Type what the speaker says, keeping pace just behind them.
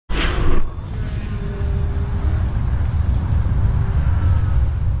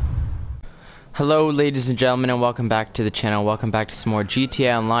Hello ladies and gentlemen, and welcome back to the channel. Welcome back to some more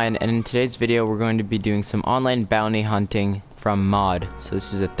GTA Online, and in today's video we're going to be doing some online bounty hunting from mod. So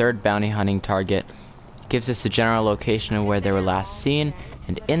this is a third bounty hunting target. It gives us a general location of where they were last seen,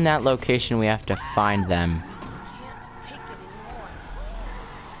 and in that location we have to find them.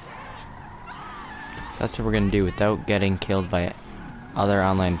 So that's what we're going to do without getting killed by other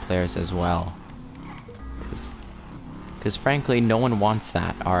online players as well. Because frankly, no one wants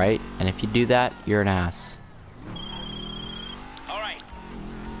that, alright? And if you do that, you're an ass. Alright.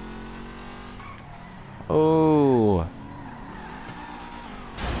 Oh.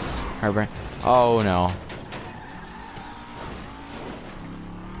 Harbor. Oh no.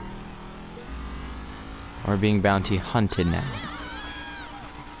 We're being bounty hunted now.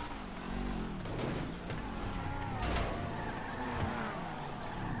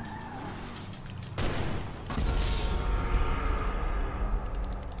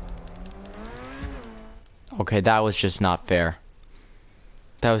 Okay, that was just not fair.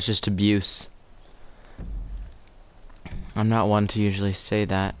 That was just abuse. I'm not one to usually say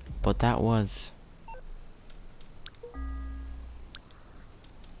that, but that was.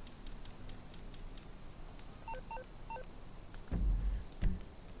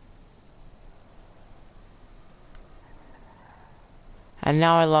 And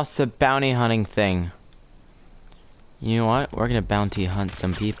now I lost the bounty hunting thing. You know what? We're gonna bounty hunt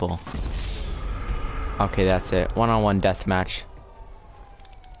some people. Okay, that's it. One-on-one deathmatch.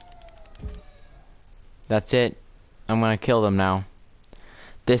 That's it. I'm gonna kill them now.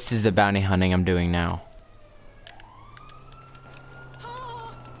 This is the bounty hunting I'm doing now.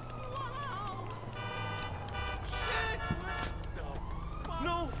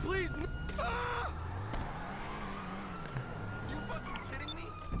 No, please. Ah! You fucking kidding me?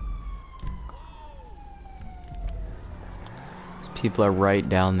 These people are right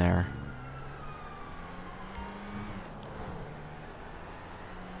down there.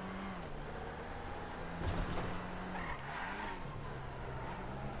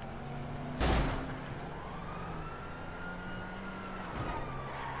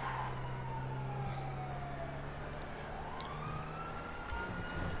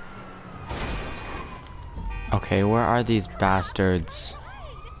 Okay, where are these bastards?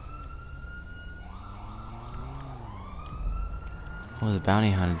 Oh, the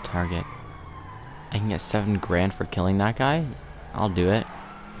bounty hunted target. I can get 7 grand for killing that guy? I'll do it.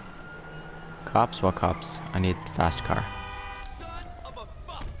 Cops? What cops? I need fast car. Son of a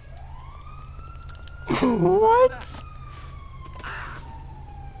fuck. What?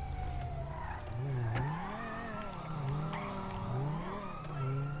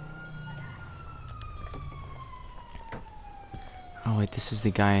 Oh wait, this is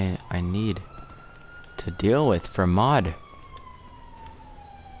the guy I need to deal with for mod.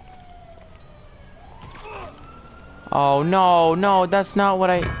 Oh no, no, that's not what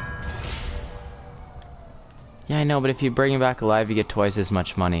I... Yeah, I know, but if you bring him back alive, you get twice as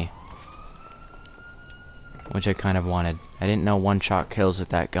much money. Which I kind of wanted. I didn't know one-shot kills with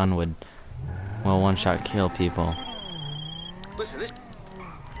that gun would... Well, one-shot kill people. Listen, this.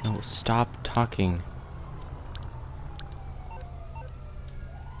 No, stop talking.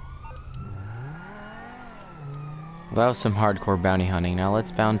 Well, that was some hardcore bounty hunting. Now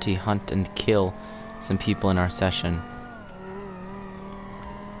let's bounty hunt and kill some people in our session.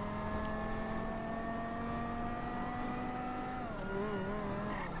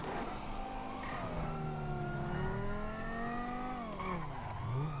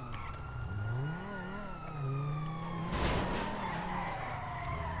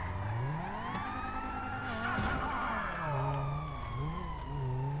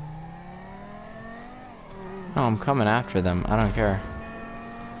 No, I'm coming after them. I don't care.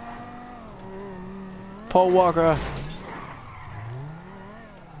 Paul Walker!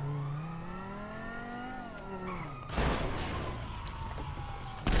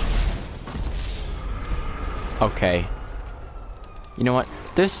 Okay. You know what?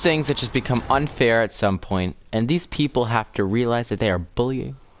 There's things that just become unfair at some point, and these people have to realize that they are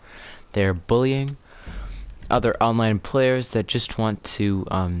bullying. They are bullying other online players that just want to,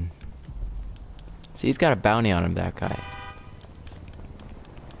 See, he's got a bounty on him, that guy.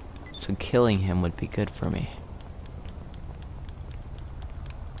 So killing him would be good for me.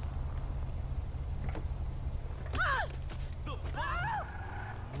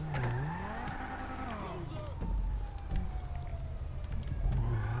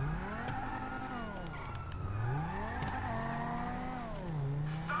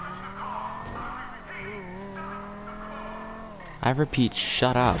 I repeat,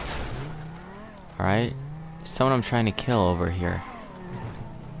 shut up. Alright? Someone I'm trying to kill over here.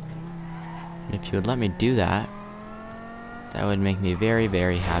 If you would let me do that, that would make me very,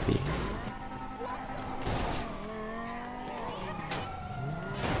 very happy.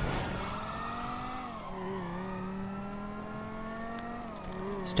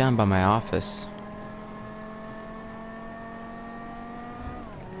 It's down by my office.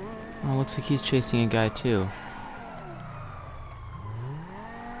 Oh, looks like he's chasing a guy too.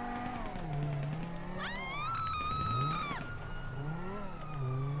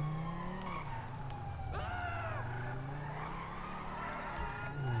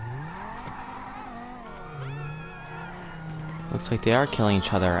 Looks like they are killing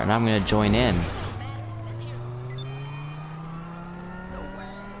each other, and I'm gonna join in.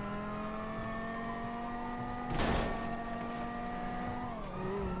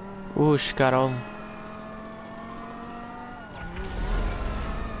 Ooh, Scuttle.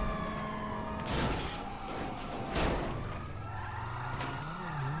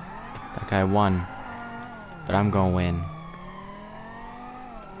 That guy won, but I'm gonna win.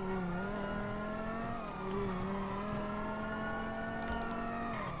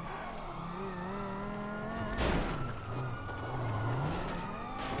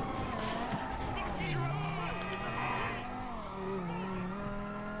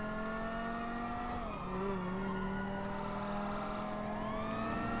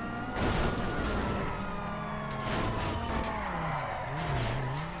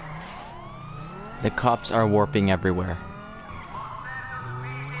 The cops are warping everywhere.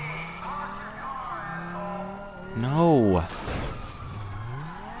 No.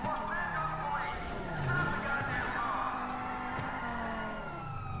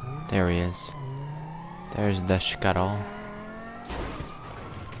 There he is. There's the Scuttle.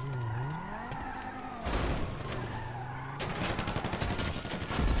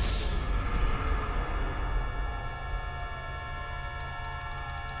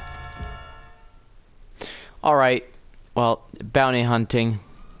 Alright, well, bounty hunting,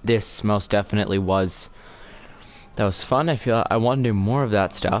 this most definitely was. That was fun. I want to do more of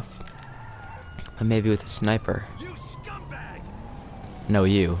that stuff. But maybe with a sniper. You scumbag! No,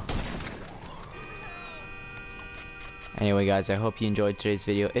 you. Anyway, guys, I hope you enjoyed today's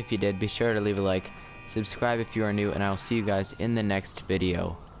video. If you did, be sure to leave a like, subscribe if you are new, and I will see you guys in the next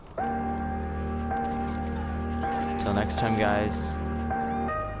video. Till next time, guys.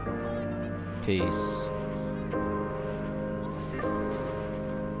 Peace.